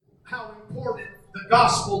how important the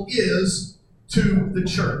gospel is to the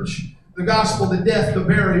church. The gospel, the death, the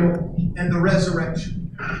burial, and the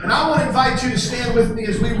resurrection. And I want to invite you to stand with me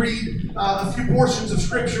as we read a few portions of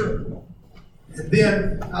Scripture. And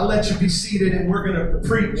then I'll let you be seated and we're going to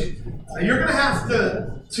preach. You're going to have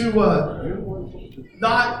to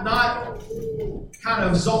not kind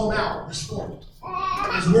of zone out this morning.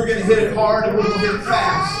 Because we're going to hit it hard and we're going to hit it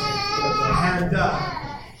fast. And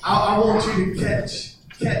I want you to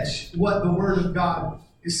catch what the Word of God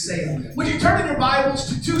is saying. Would you turn in your Bibles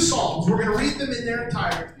to two Psalms? We're going to read them in their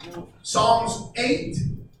entirety. Psalms 8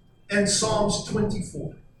 and Psalms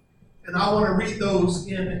 24. And I want to read those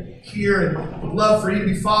in here and would love for you to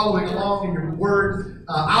be following along in your Word.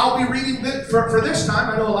 I'll be reading for this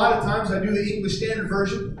time. I know a lot of times I do the English Standard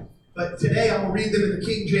Version, but today I'm going to read them in the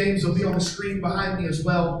King James. They'll be on the screen behind me as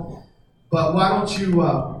well. But why don't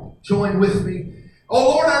you join with me? O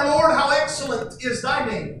Lord, our Lord, how excellent is thy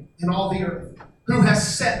name in all the earth, who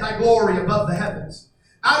has set thy glory above the heavens.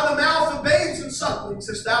 Out of the mouth of babes and sucklings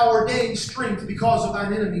hast thou ordained strength because of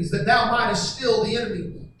thine enemies, that thou mightest still the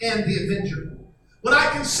enemy and the avenger. When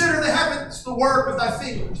I consider the heavens, the work of thy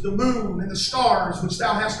fingers, the moon and the stars which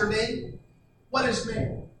thou hast ordained, what is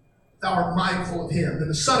man? Thou art mindful of him, and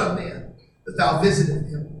the Son of Man, that thou visitest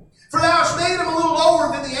him. For thou hast made him a little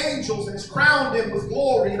lower than the angels, and hast crowned him with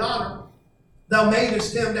glory and honor. Thou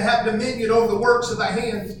madest him to have dominion over the works of thy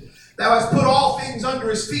hands. Thou hast put all things under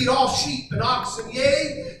his feet, all sheep and oxen,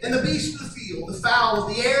 yea, and the beasts of the field, the fowl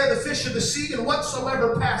of the air, the fish of the sea, and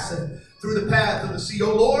whatsoever passeth through the path of the sea.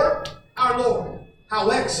 O Lord, our Lord, how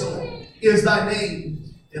excellent is thy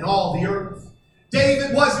name in all the earth.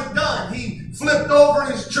 David wasn't done. He flipped over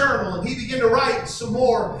in his journal and he began to write some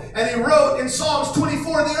more. And he wrote in Psalms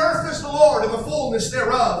 24, the earth is the Lord and the fullness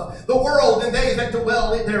thereof, the world and they that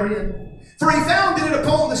dwell therein. For he founded it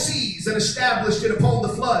upon the seas and established it upon the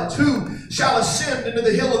floods. Who shall ascend into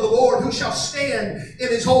the hill of the Lord? Who shall stand in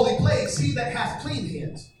his holy place? He that hath clean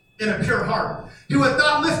hands and a pure heart, who hath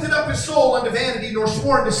not lifted up his soul unto vanity, nor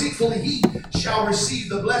sworn deceitfully, he shall receive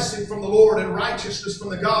the blessing from the Lord and righteousness from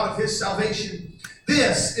the God of his salvation.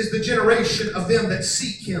 This is the generation of them that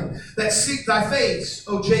seek him, that seek thy face,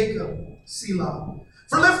 O Jacob, Selah.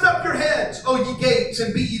 For lift up your heads, O ye gates,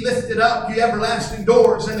 and be ye lifted up, ye everlasting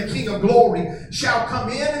doors, and the King of glory shall come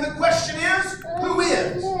in. And the question is, who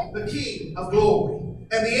is the King of glory?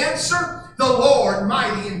 And the answer, the Lord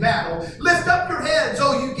mighty in battle. Lift up your heads,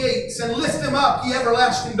 O you gates, and lift them up, ye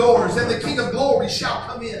everlasting doors, and the King of glory shall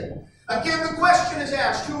come in. Again, the question is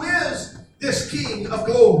asked, who is this King of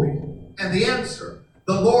glory? And the answer,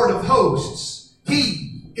 the Lord of hosts.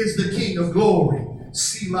 He is the King of glory.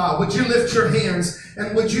 Selah. Would you lift your hands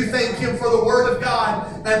and would you thank him for the word of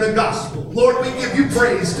God and the gospel? Lord, we give you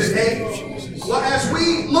praise today. Well, as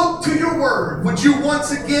we look to your word, would you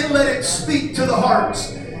once again let it speak to the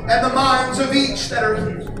hearts and the minds of each that are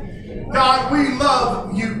here? God, we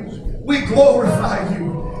love you. We glorify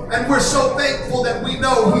you. And we're so thankful that we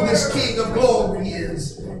know who this King of glory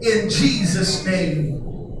is. In Jesus'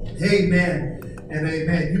 name, amen and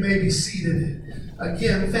amen. You may be seated.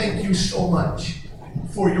 Again, thank you so much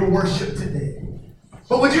for your worship today.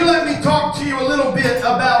 But would you let me talk to you a little bit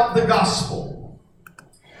about the gospel?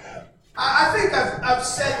 I think I've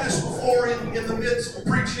said this before in the midst of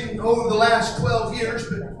preaching over the last 12 years,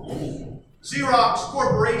 but Xerox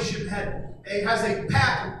Corporation has a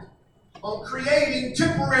patent on creating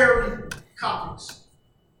temporary copies.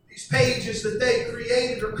 These pages that they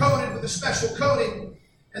created are coated with a special coating,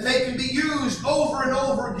 and they can be used over and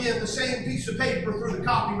over again, the same piece of paper through the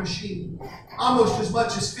copy machine, almost as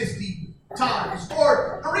much as 50 times.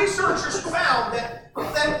 Or the researchers found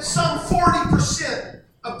that some 40%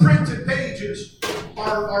 of printed pages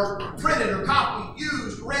are printed or copied,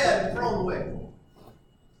 used, read, and thrown away.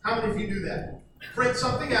 How many of you do that? Print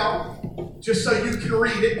something out just so you can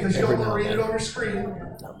read it because you don't want to read it on your screen,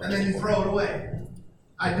 and then you throw it away.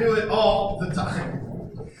 I do it all the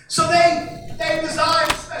time. So they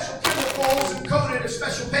designed special chemicals and coated a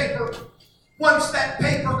special paper. Once that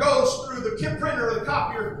paper goes through the printer or the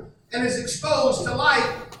copier and is exposed to light,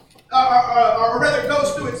 or rather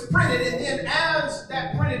goes through, it's printed, and then as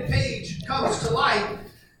that printed page comes to light,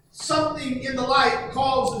 something in the light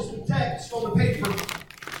causes the text on the paper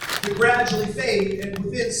to gradually fade, and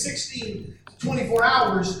within 16 to 24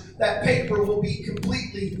 hours, that paper will be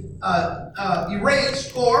completely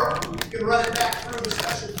erased, or you can run it back through the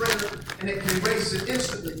special printer and it can erase it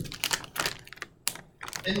instantly.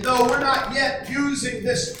 And though we're not yet using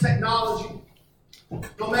this technology,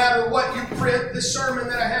 no matter what you print, this sermon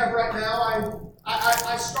that I have right now,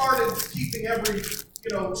 I started keeping every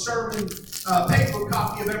sermon paper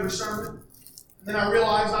copy of every sermon. And then I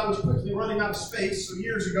realized I was quickly running out of space, so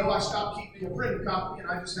years ago I stopped keeping a printed copy and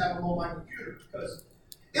I just have them on my computer. Because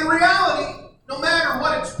in reality, no matter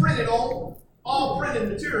what it's printed on, all printed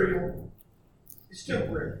material is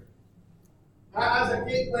temporary. As a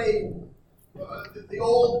Gateway, the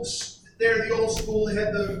old school, they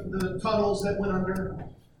had the tunnels that went under.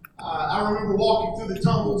 I remember walking through the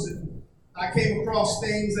tunnels and I came across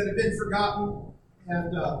things that had been forgotten.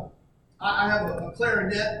 And I have a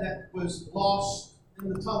clarinet that was lost in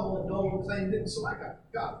the tunnel and no one claimed it, so I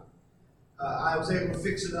got it. I was able to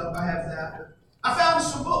fix it up. I have that. I found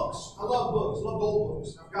some books. I love books. I love old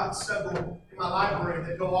books. I've got several in my library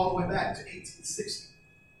that go all the way back to 1860.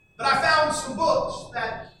 But I found some books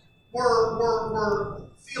that were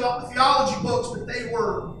theology books, but they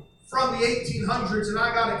were from the 1800s, and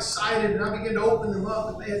I got excited, and I began to open them up,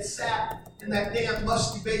 and they had sat in that damp,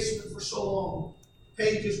 musty basement for so long.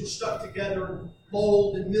 Pages were stuck together, and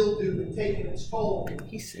mold and mildew had taken its toll.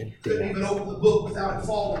 He said, couldn't even open the book without it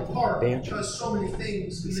falling apart, because so many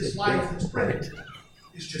things in this life that's printed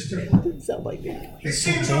is just temporary. Didn't sound like that. It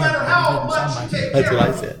seems no matter how much you take care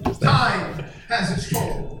of it, time has its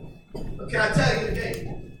toll. But can I tell you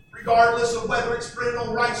today, regardless of whether it's printed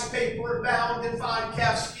on rice paper, bound in fine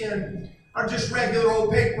calf skin, or just regular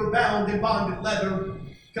old paper bound in bonded leather,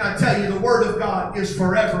 can I tell you the Word of God is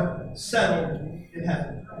forever settled in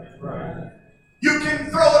heaven. Right. You can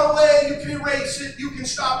throw it away, you can erase it, you can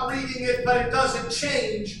stop reading it, but it doesn't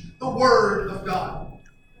change the Word of God.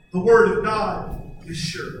 The Word of God is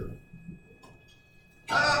sure.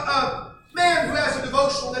 A man who has a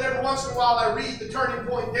devotional that every once in a while I read, the Turning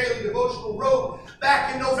Point Daily Devotional, wrote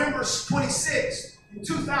back in November 26th, in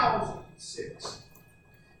 2006.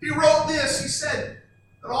 He wrote this. He said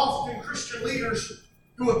that often Christian leaders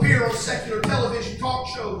who appear on secular television talk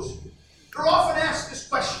shows, they're often asked this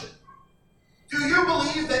question: do you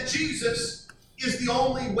believe that Jesus is the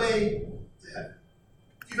only way to heaven?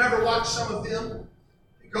 If you've ever watched some of them,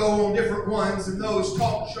 they go on different ones, and those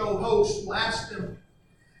talk show hosts will ask them.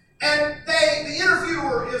 And the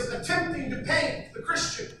interviewer is attempting to paint the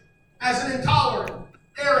Christian as an intolerant,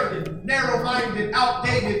 arrogant, narrow-minded,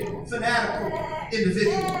 outdated, fanatical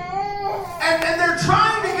individual. And they're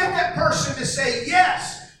trying to get that person to say,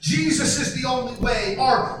 yes, Jesus is the only way.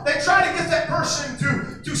 Or they try to get that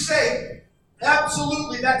person to say,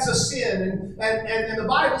 absolutely, that's a sin. And the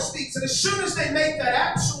Bible speaks. And as soon as they make that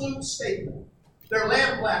absolute statement, they're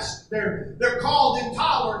lambasted. They're called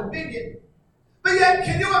intolerant and bigot. But yet,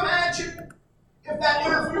 can you imagine if that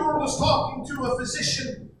interviewer was talking to a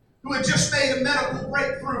physician who had just made a medical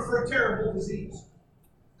breakthrough for a terrible disease?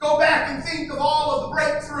 Go back and think of all of the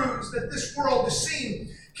breakthroughs that this world has seen.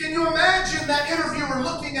 Can you imagine that interviewer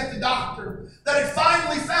looking at the doctor that had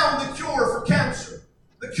finally found the cure for cancer,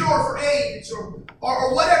 the cure for AIDS, or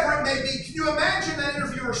whatever it may be? Can you imagine that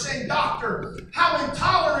interviewer saying, "Doctor, how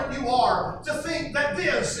intolerant you are to think that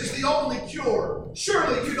this is the only cure.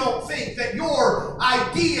 Surely you don't think that your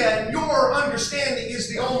idea and your understanding is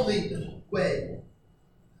the only way."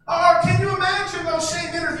 Or can you imagine those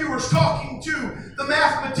same interviewers talking to the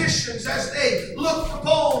mathematicians as they looked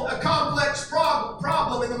upon a complex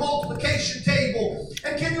problem in the multiplication table?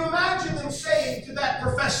 And can you imagine them saying to that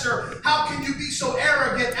professor, "How can you be so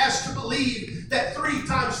arrogant as to believe that 3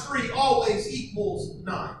 times 3 always equals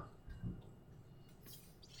 9?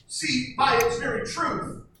 See, by its very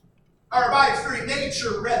truth, or by its very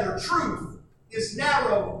nature, rather, truth is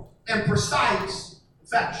narrow and precise and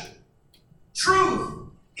factual. Truth,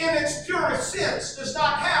 in its purest sense, does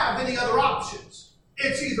not have any other options.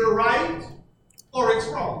 It's either right or it's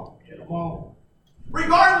wrong.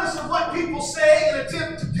 Regardless of what people say and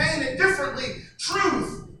attempt to paint it differently,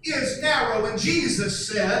 truth is narrow. And Jesus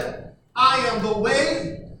said, "I am the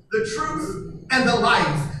way, the truth, and the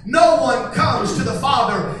life. No one comes to the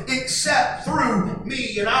Father except through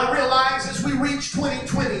me." And I realize as we reach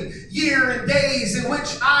 2020, year and days in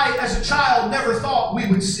which I, as a child, never thought we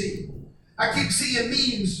would see. I keep seeing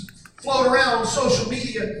memes float around social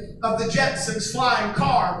media of the Jetsons flying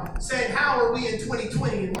car saying, "How are we in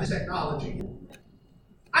 2020 in technology?"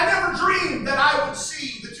 I never dreamed that I would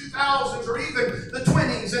see the 2000s or even the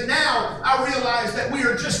 20s, and now I realize that we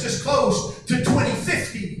are just as close to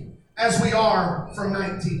 2050 as we are from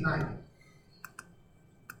 1990.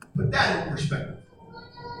 Put that in perspective.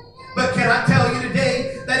 But can I tell you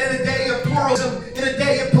today that in a day of pluralism, in a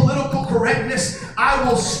day of political correctness, I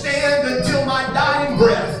will stand until my dying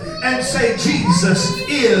breath and say, Jesus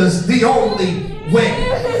is the only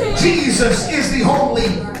way. Jesus is the only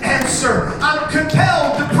answer. I'm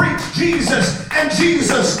compelled to preach Jesus and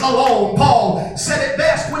Jesus alone. Paul said it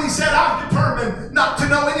best when he said, I've determined not to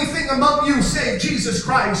know anything among you save Jesus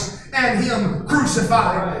Christ and Him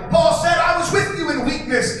crucified. Paul said, I was with you in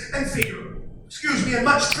weakness and fear. And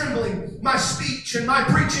much trembling. My speech and my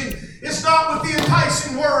preaching is not with the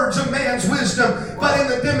enticing words of man's wisdom, but in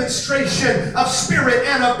the demonstration of spirit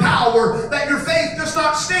and of power, that your faith does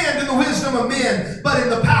not stand in the wisdom of men, but in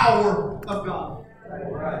the power of God.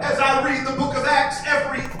 As I read the book of Acts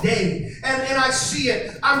every day, and I see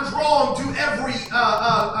it, I'm drawn to every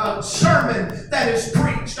sermon that is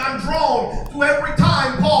preached. I'm drawn to every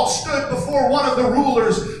time Paul stood before one of the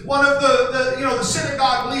rulers, one of the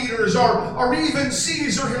synagogue leaders, or even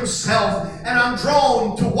Caesar himself, and I'm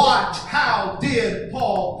drawn to watch how did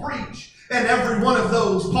Paul preach. And every one of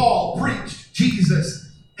those, Paul preached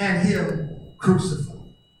Jesus and Him crucified.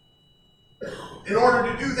 In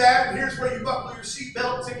order to do that, here's where you buckle your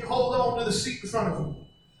seatbelts and you hold on to the seat in front of you.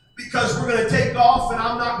 Because we're going to take off, and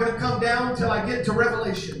I'm not going to come down until I get to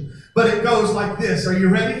Revelation. But it goes like this. Are you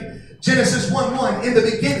ready? Genesis 1:1. In the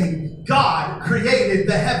beginning, God created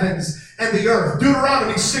the heavens and the earth.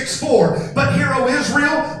 Deuteronomy 6:4. But hear, O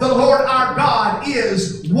Israel, the Lord our God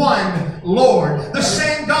is one Lord. The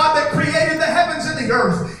same God that created the heavens and the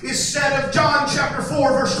earth is said of John chapter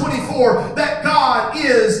 4 verse 24 that God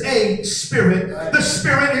is a spirit. The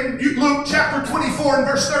Spirit in Luke chapter 24 and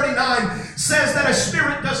verse 39 says that a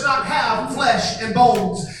spirit does not have flesh and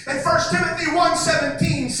bones. And 1 Timothy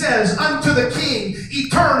 1:17 says, unto the King,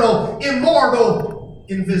 eternal, immortal,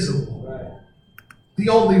 invisible. The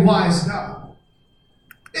only wise God.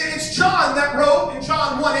 It's John that wrote in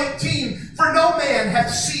John 1:18, for no man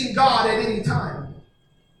hath seen God at any time.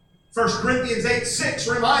 1 Corinthians 8:6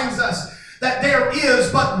 reminds us that there is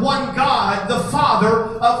but one God, the Father,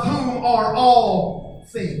 of whom are all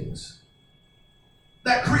things.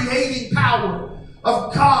 That creating power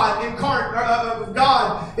of God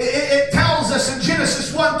incarnate, it tells us in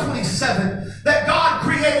Genesis 1:27 that God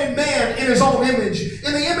created man in His own image.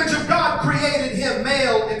 In the image of God created him,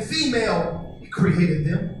 male and female. He created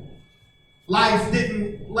them. Life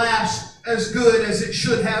didn't last as good as it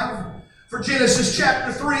should have. For Genesis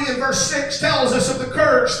chapter 3 and verse 6 tells us of the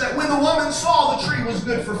curse that when the woman saw the tree was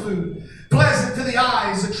good for food, pleasant to the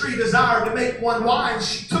eyes, the tree desired to make one wise,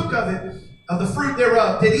 she took of it, of the fruit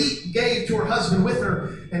thereof, did eat, and gave to her husband with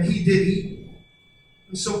her, and he did eat.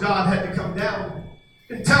 And so God had to come down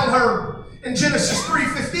and tell her in Genesis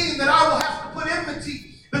 3:15 that I will have to put enmity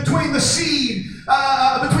between the seed,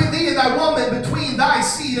 between thee and thy woman, between thy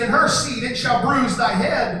seed and her seed. It shall bruise thy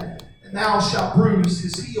head, and thou shalt bruise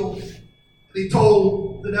his heel. And he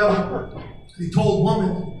told the devil, he told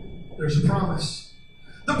woman, there's a promise.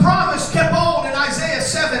 The promise kept on in Isaiah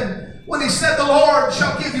 7 when he said, the Lord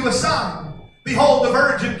shall give you a sign. Behold, the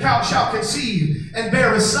virgin shall conceive and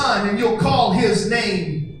bear a son, and you'll call his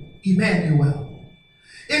name Emmanuel.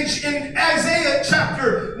 In Isaiah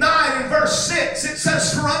chapter 9 and verse 6, it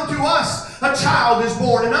says, for unto us a child is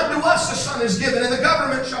born, and unto us a son is given, and the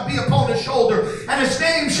government shall be upon his shoulder, and his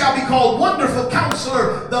name shall be called Wonderful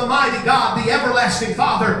Counselor, the Mighty God, the Everlasting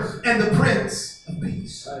Father, and the Prince of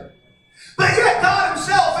Peace. But yet God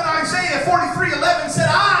Himself in Isaiah 43:11 said,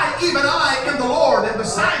 even I am the Lord, and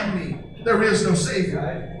beside me there is no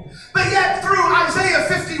Savior. But yet through Isaiah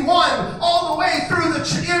 51, all the way through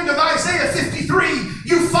the end of Isaiah 53,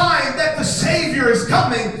 you find that the Savior is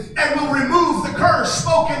coming and will remove the curse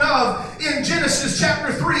spoken of in Genesis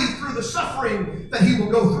chapter 3 through the suffering that He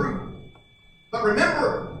will go through. But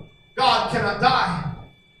remember, God cannot die.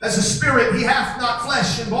 As a spirit, He hath not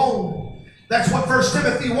flesh and bone. That's what 1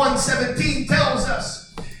 Timothy 1:17 tells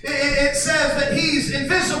us. It says that He's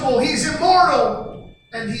invisible, He's immortal,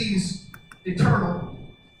 and He's eternal.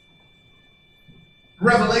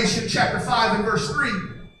 Revelation chapter 5 and verse 3,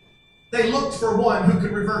 they looked for one who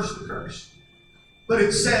could reverse the curse. But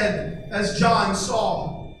it said, as John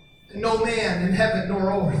saw, no man in heaven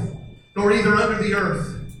nor earth, nor either under the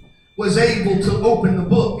earth, was able to open the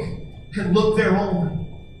book and look thereon.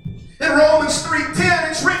 In Romans 3:10,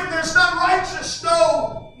 it's written, there's none righteous,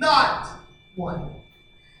 no, not one.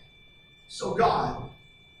 So God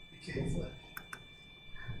became flesh.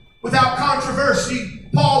 Without controversy,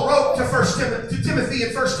 Paul wrote to Timothy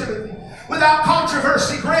in 1 Timothy, without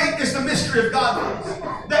controversy, great is the mystery of godliness,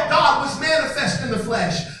 that God was manifest in the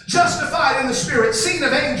flesh, justified in the Spirit, seen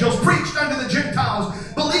of angels, preached unto the Gentiles,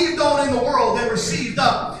 believed on in the world, and received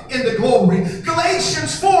up into glory.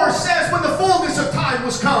 Galatians 4 says, when the fullness of time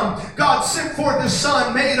was come, God sent forth His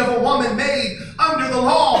Son, made of a woman, made under the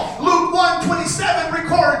law. Luke 1:27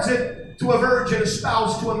 records it, to a virgin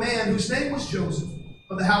espoused to a man whose name was Joseph,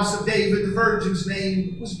 of the house of David. The virgin's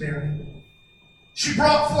name was Mary. She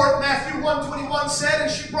brought forth, Matthew 1:21 said,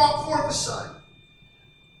 and she brought forth a son.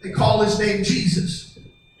 They call his name Jesus.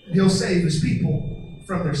 He'll save his people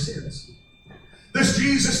from their sins. This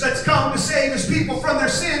Jesus that's come to save his people from their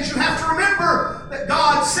sins, you have to remember that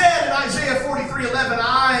God said in Isaiah 43:11,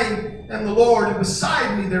 I am the Lord, and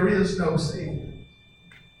beside me there is no Savior.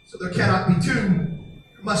 So there cannot be two.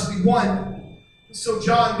 There must be one. So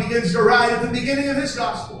John begins to write at the beginning of his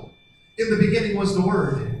gospel. In the beginning was the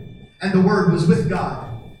Word, and the Word was with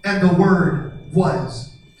God, and the Word was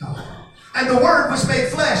God. And the Word was made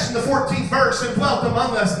flesh in the 14th verse and dwelt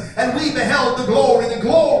among us, and we beheld the glory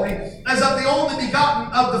as of the only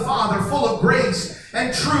begotten of the Father, full of grace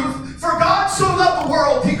and truth. For God so loved the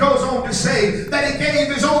world, he goes on to say, that he gave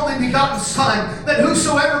his only begotten Son, that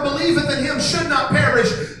whosoever believeth in him should not perish,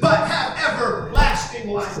 but have everlasting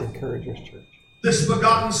life. Encouragers Church. This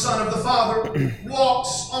begotten Son of the Father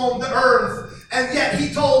walks on the earth, and yet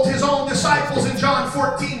he told his own disciples in John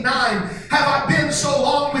 14:9, have I been so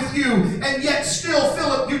long with you, and yet still,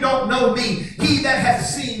 Philip, you don't know me? He that hath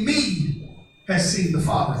seen me has seen the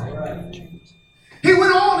Father. He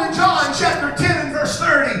went on in John chapter 10 and verse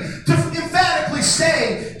 30 to emphatically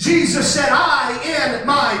say, Jesus said, I and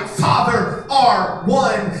my Father are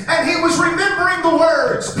one. And he was remembering the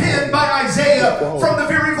words penned by Isaiah from the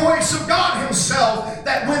very voice of God himself,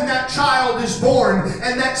 that when that child is born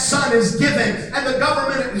and that son is given and the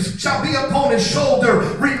government shall be upon his shoulder,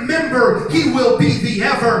 remember, he will be the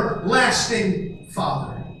everlasting Father.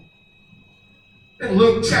 In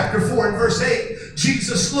Luke chapter 4 and verse 8,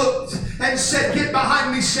 Jesus looked and said, get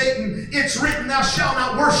behind me, Satan. It's written, thou shalt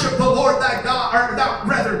not worship the Lord thy God, or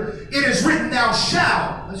rather, it is written, thou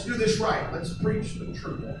shalt. Let's do this right. Let's preach the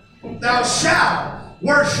truth. Thou shalt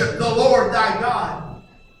worship the Lord thy God,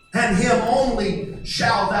 and him only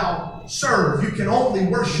shalt thou serve. You can only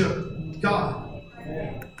worship God.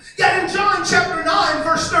 Yet in John chapter 9,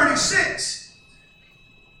 verse 36,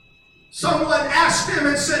 someone asked him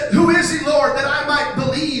and said, who is he, Lord, that I might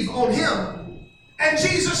believe on him? And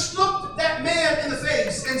Jesus looked that man in the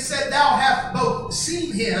face and said, thou hast both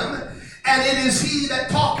seen him, and it is he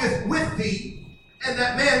that talketh with thee. And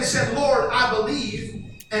that man said, Lord, I believe.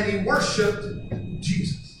 And he worshiped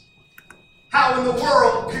Jesus. How in the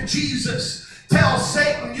world could Jesus tell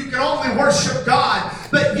Satan you can only worship God,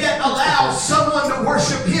 but yet allow someone to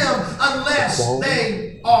worship him unless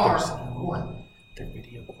they are one? Their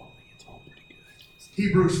video quality, it's all pretty good.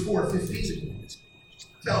 Hebrews 4:15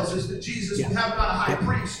 tells us that Jesus we have not a high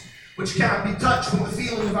priest which cannot be touched with the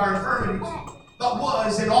feeling of our infirmities, but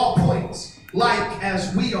was in all points like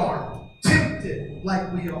as we are, tempted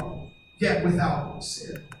like we are, yet without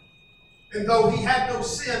sin. And though he had no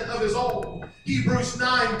sin of his own, Hebrews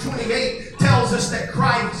 9:28 tells us that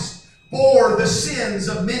Christ bore the sins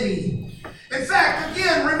of many. In fact,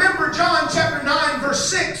 again, remember John chapter 9 verse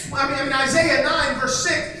 6, Isaiah 9 verse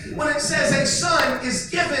 6, when it says a son is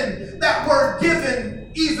given, that word given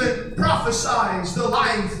even prophesies the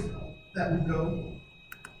life that would go.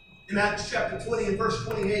 In Acts chapter 20 and verse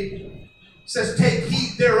 28, it says, take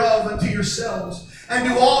heed thereof unto yourselves, and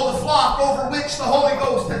do all the flock over which the Holy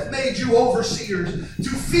Ghost hath made you overseers, to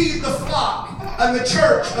feed the flock and the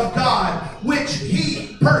church of God, which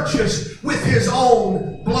he purchased with his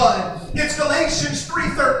own blood. It's Galatians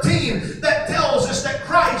 3:13 that tells us that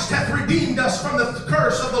Christ hath redeemed us from the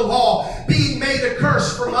curse of the law, being made a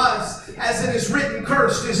curse from us, as it is written,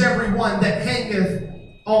 cursed is everyone that hangeth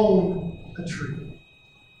on a tree.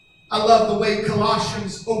 I love the way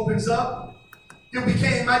Colossians opens up. It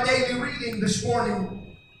became my daily reading this morning.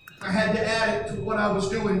 I had to add it to what I was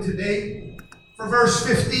doing today. For verse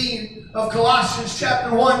 15 of Colossians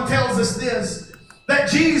chapter 1 tells us this, that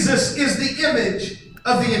Jesus is the image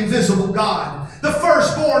of the invisible God, the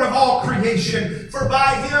firstborn of all creation. For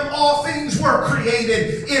by him all things were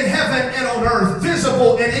created, in heaven and on earth,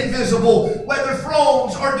 visible and invisible, whether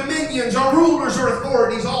thrones or dominions or rulers or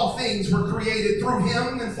authorities, all things were created through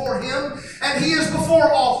him and for him. And he is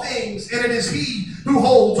before all things, and it is he who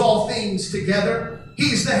holds all things together.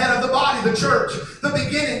 He's the head of the body, the church, the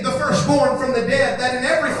beginning, the firstborn from the dead, that in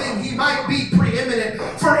everything he might be preeminent.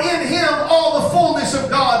 For in him all the fullness of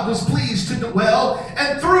God was pleased to dwell,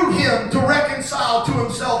 and through him to reconcile to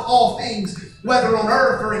himself all things, whether on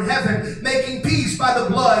earth or in heaven, making peace by the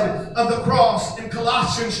blood of the cross. And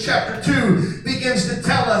Colossians chapter 2 begins to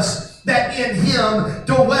tell us that in him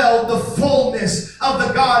dwelled the fullness of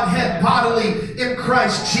the Godhead bodily in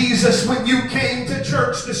Christ Jesus. When you came to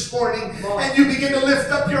church this morning and you begin to lift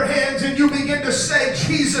up your hands and you begin to say,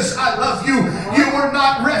 Jesus, I love you, you were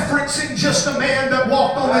not referencing just a man that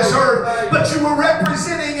walked on this earth, but you were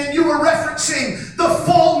representing and you were referencing the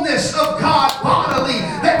fullness of God bodily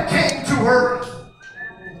that came to earth.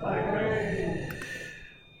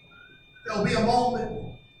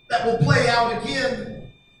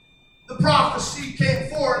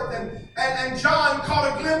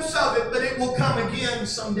 will come again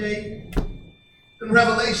someday. In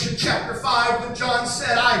Revelation chapter 5, when John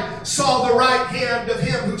said, I saw the right hand of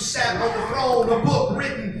him who sat on the throne, a book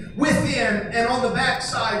written within and on the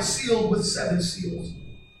backside sealed with 7 seals.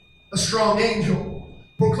 A strong angel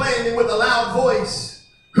proclaiming with a loud voice,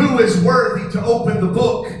 who is worthy to open the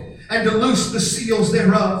book and to loose the seals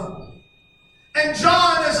thereof? And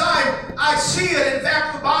John, as I see it, in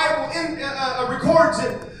fact the Bible records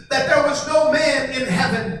it, that there was no man in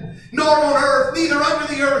heaven, nor on earth, neither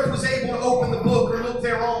under the earth, was able to open the book or look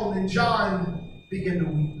thereon. And John began to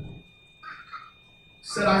weep.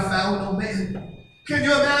 Said, I found no man. Can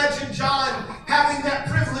you imagine John having that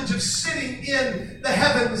privilege of sitting in the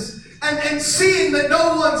heavens and seeing that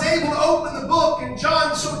no one's able to open the book, and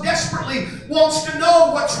John so desperately wants to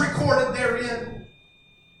know what's recorded therein?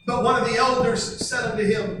 But one of the elders said unto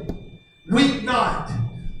him, weep not.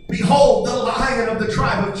 Behold, the Lion of the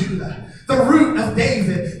tribe of Judah, the Root of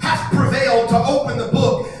David, hath prevailed to open the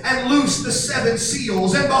book and loose the 7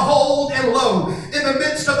 seals. And behold, and lo, in the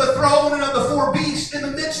midst of the throne and of the 4 beasts, in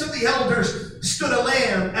the midst of the elders, stood a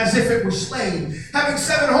lamb as if it were slain, having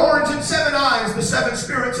 7 horns and 7 eyes. The 7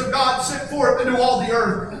 spirits of God sent forth into all the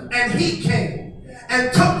earth. And he came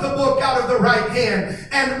and took the book out of the right hand.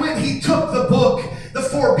 And when he took the book, the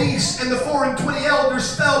 4 beasts and the 24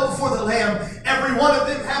 elders fell before the Lamb, every one of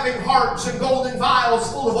them having harps and golden vials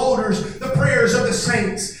full of odors, the prayers of the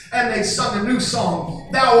saints. And they sung a new song.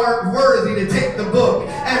 Thou art worthy to take the book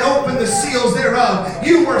and open the seals thereof.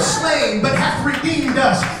 You were slain, but hath redeemed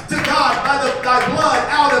us to God by thy blood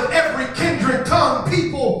out of every kindred, tongue,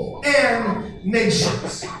 people, and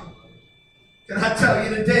nations. Can I tell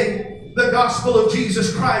you today, the gospel of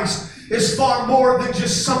Jesus Christ is far more than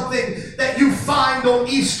just something that you find on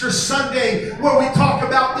Easter Sunday, where we talk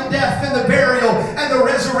about the death and the burial and the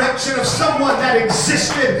resurrection of someone that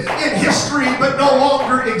existed in history but no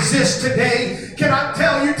longer exists today. Can I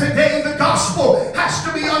tell you today, the gospel has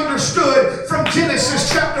to be understood from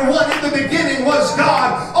Genesis chapter 1. In the beginning was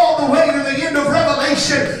God, all the way to the end of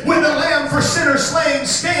Revelation, when the Lamb for sinners slain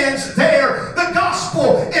stands there. The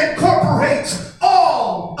gospel incorporates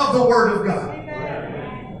all of the Word of God.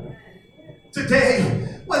 Today,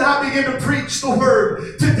 when I begin to preach the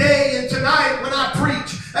Word, today and tonight when I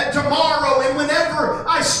preach, and tomorrow and whenever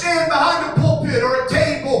I stand behind a pulpit or a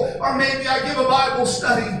table, or maybe I give a Bible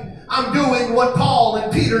study, I'm doing what Paul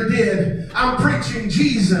and Peter did. I'm preaching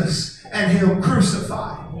Jesus and Him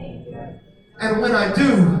crucified. And when I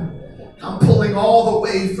do, I'm pulling all the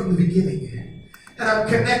way from the beginning. And I'm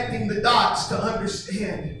connecting the dots to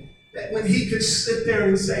understand that when He could sit there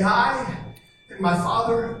and say, I and my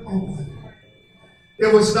Father are one.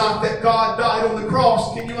 It was not that God died on the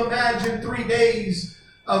cross. Can you imagine 3 days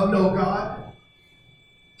of no God?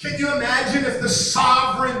 Can you imagine if the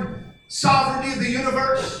sovereignty of the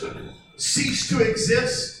universe ceased to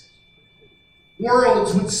exist?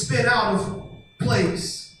 Worlds would spin out of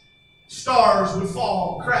place. Stars would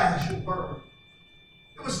fall, crash, and burn.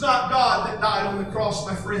 It was not God that died on the cross,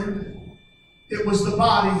 my friend. It was the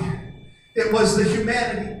body. It was the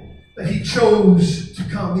humanity that He chose to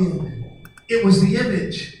come in. It was the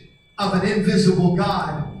image of an invisible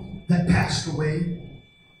God that passed away.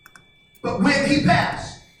 But when He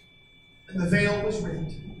passed, and the veil was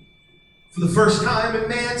rent, for the first time in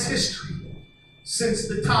man's history, since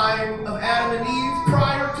the time of Adam and Eve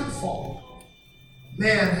prior to the fall,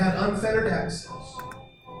 man had unfettered access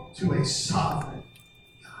to a sovereign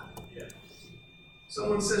God.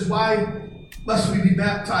 Someone says, why must we be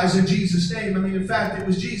baptized in Jesus' name? I mean, in fact, it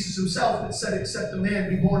was Jesus Himself that said, except a man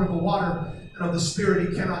be born of the water and of the Spirit,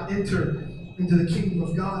 he cannot enter into the kingdom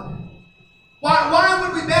of God. Why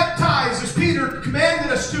would we baptize as Peter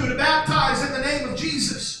commanded us to baptize in the name of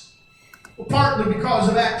Jesus? Well, partly because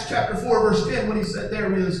of Acts chapter 4, verse 10, when he said,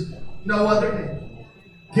 there is no other name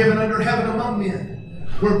given under heaven among men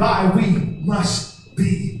whereby we must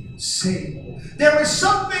be saved. There is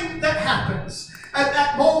something that happens at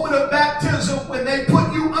that moment of baptism when they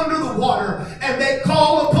put you under the water and they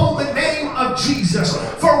call upon the name of Jesus.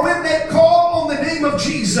 For when they call on the name of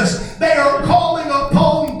Jesus, they are calling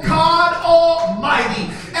upon God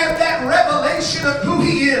Almighty and that revelation of who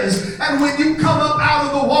He is. And when you come up out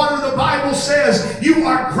of the water, the Bible says you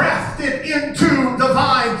are grafted into the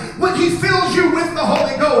vine. When He fills you with the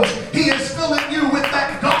Holy Ghost, He is filling you with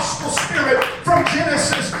that gospel spirit from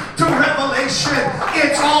Genesis to Revelation.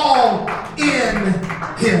 It's all in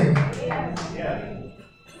Him.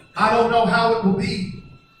 I don't know how it will be.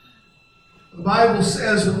 The Bible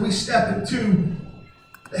says when we step into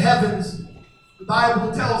the heavens, the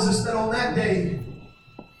Bible tells us that on that day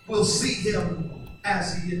we'll see Him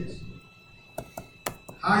as He is.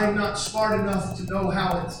 I am not smart enough to know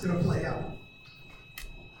how it's going to play out.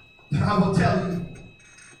 But I will tell you,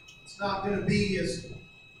 it's not going to be as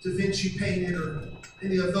Da Vinci painted or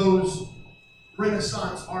any of those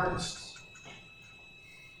Renaissance artists.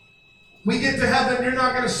 We get to heaven, you're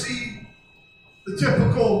not going to see the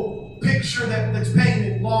typical picture that's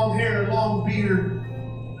painted. Long hair, long beard,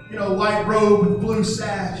 white robe with blue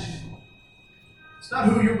sash. It's not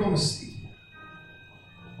who you're going to see.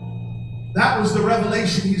 That was the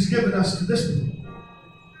revelation he's given us to this point.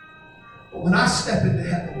 But when I step into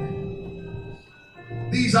heaven,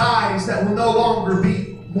 these eyes that will no longer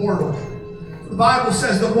be mortal. The Bible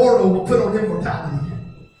says the mortal will put on immortality,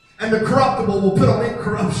 and the corruptible will put on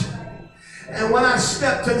incorruption. And when I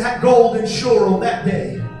step to that golden shore on that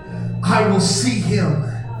day, I will see him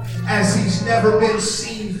as he's never been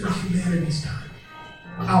seen for humanity's time.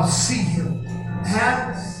 I'll see him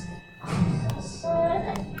as he is.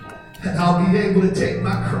 And I'll be able to take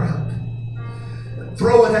my crown and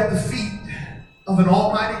throw it at the feet of an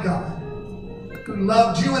almighty God who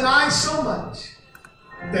loved you and I so much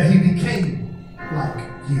that he became like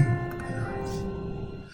you.